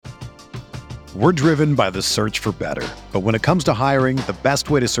We're driven by the search for better. But when it comes to hiring, the best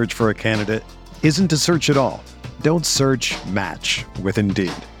way to search for a candidate isn't to search at all. Don't search, match with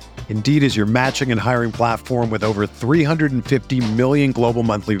Indeed. Indeed is your matching and hiring platform with over 350 million global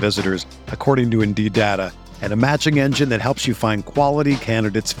monthly visitors, according to Indeed data, and a matching engine that helps you find quality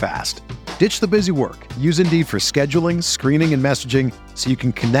candidates fast. Ditch the busy work. Use Indeed for scheduling, screening, and messaging so you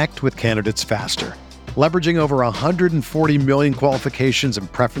can connect with candidates faster. Leveraging over 140 million qualifications and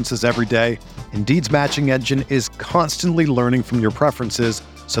preferences every day, Indeed's matching engine is constantly learning from your preferences,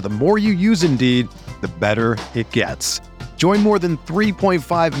 so the more you use Indeed, the better it gets. Join more than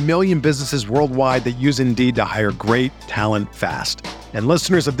 3.5 million businesses worldwide that use Indeed to hire great talent fast. And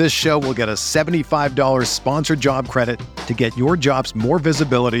listeners of this show will get a $75 sponsored job credit to get your jobs more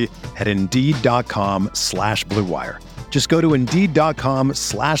visibility at Indeed.com/Blue Wire. Just go to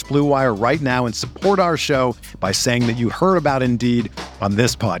Indeed.com/Blue Wire right now and support our show by saying that you heard about Indeed on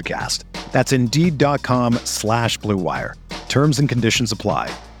this podcast. That's Indeed.com/Blue Wire. Terms and conditions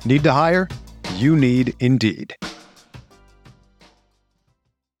apply. Need to hire? You need Indeed.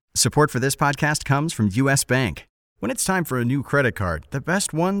 Support for this podcast comes from U.S. Bank. When it's time for a new credit card, the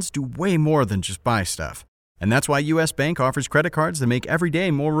best ones do way more than just buy stuff. And that's why U.S. Bank offers credit cards that make every day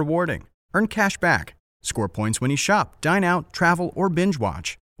more rewarding. Earn cash back. Score points when you shop, dine out, travel, or binge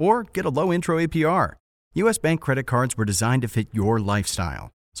watch. Or get a low intro APR. U.S. Bank credit cards were designed to fit your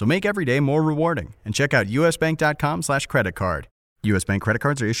lifestyle. So make every day more rewarding and check out usbank.com/credit card. U.S. Bank credit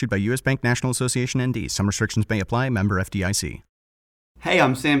cards are issued by U.S. Bank National Association ND. Some restrictions may apply. Member FDIC. Hey,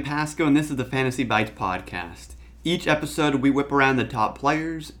 I'm Sam Pasco, and this is the Fantasy Bites podcast. Each episode, we whip around the top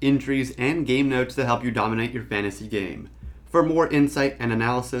players, injuries, and game notes to help you dominate your fantasy game. For more insight and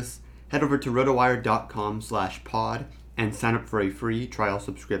analysis, head over to rotowire.com/pod and sign up for a free trial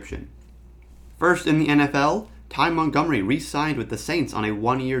subscription. First in the NFL, Ty Montgomery re-signed with the Saints on a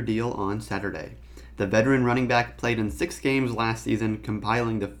one-year deal on Saturday. The veteran running back played in 6 games last season,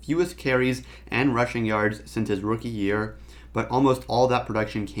 compiling the fewest carries and rushing yards since his rookie year, but almost all that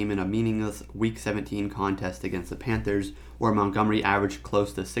production came in a meaningless Week 17 contest against the Panthers, where Montgomery averaged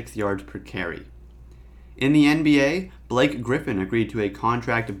close to 6 yards per carry. In the NBA, Blake Griffin agreed to a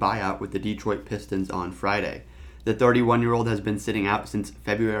contract buyout with the Detroit Pistons on Friday. The 31-year-old has been sitting out since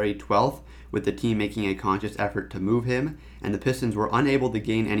February 12th, with the team making a conscious effort to move him, and the Pistons were unable to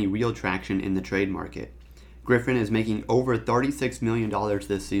gain any real traction in the trade market. Griffin is making over $36 million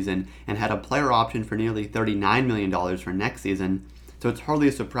this season and had a player option for nearly $39 million for next season, so it's hardly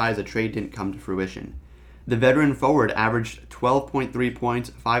a surprise a trade didn't come to fruition. The veteran forward averaged 12.3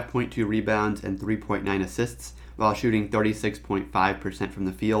 points, 5.2 rebounds, and 3.9 assists, while shooting 36.5% from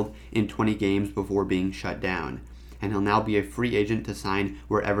the field in 20 games before being shut down, and he'll now be a free agent to sign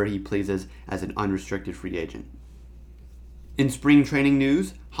wherever he pleases as an unrestricted free agent. In spring training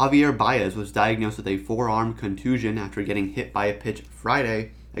news, Javier Baez was diagnosed with a forearm contusion after getting hit by a pitch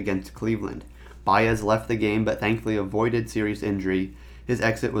Friday against Cleveland. Baez left the game but thankfully avoided serious injury. His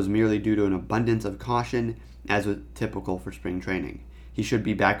exit was merely due to an abundance of caution, as was typical for spring training. He should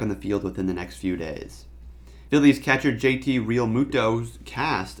be back on the field within the next few days. Phillies catcher JT Realmuto's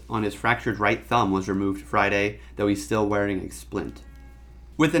cast on his fractured right thumb was removed Friday, though he's still wearing a splint.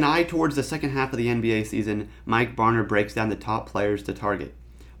 With an eye towards the second half of the NBA season, Mike Barner breaks down the top players to target.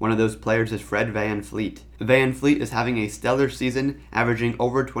 One of those players is Fred VanVleet. VanVleet is having a stellar season, averaging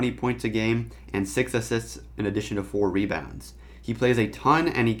over 20 points a game and 6 assists in addition to 4 rebounds. He plays a ton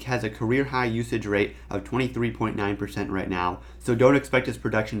and he has a career-high usage rate of 23.9% right now, so don't expect his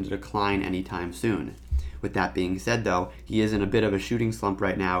production to decline anytime soon. With that being said though, he is in a bit of a shooting slump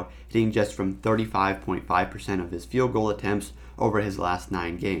right now, hitting just from 35.5% of his field goal attempts over his last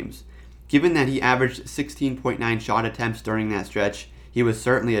 9 games. Given that he averaged 16.9 shot attempts during that stretch, he was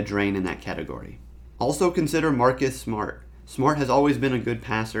certainly a drain in that category. Also consider Marcus Smart. Smart has always been a good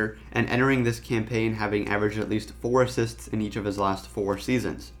passer, and entering this campaign having averaged at least 4 assists in each of his last 4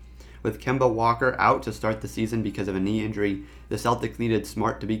 seasons. With Kemba Walker out to start the season because of a knee injury, the Celtics needed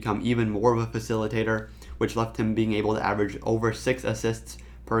Smart to become even more of a facilitator, which left him being able to average over 6 assists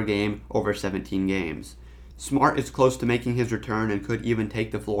per game over 17 games. Smart is close to making his return and could even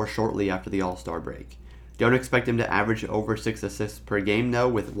take the floor shortly after the All-Star break. Don't expect him to average over 6 assists per game though,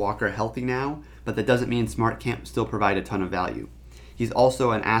 with Walker healthy now, but that doesn't mean Smart can't still provide a ton of value. He's also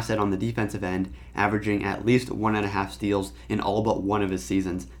an asset on the defensive end, averaging at least 1.5 steals in all but one of his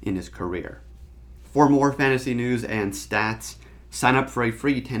seasons in his career. For more fantasy news and stats, sign up for a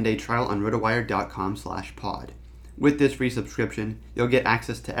free 10-day trial on rotowire.com/pod. With this free subscription, you'll get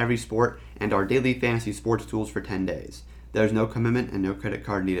access to every sport and our daily fantasy sports tools for 10 days. There's no commitment and no credit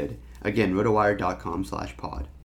card needed. Again, rotowire.com/pod.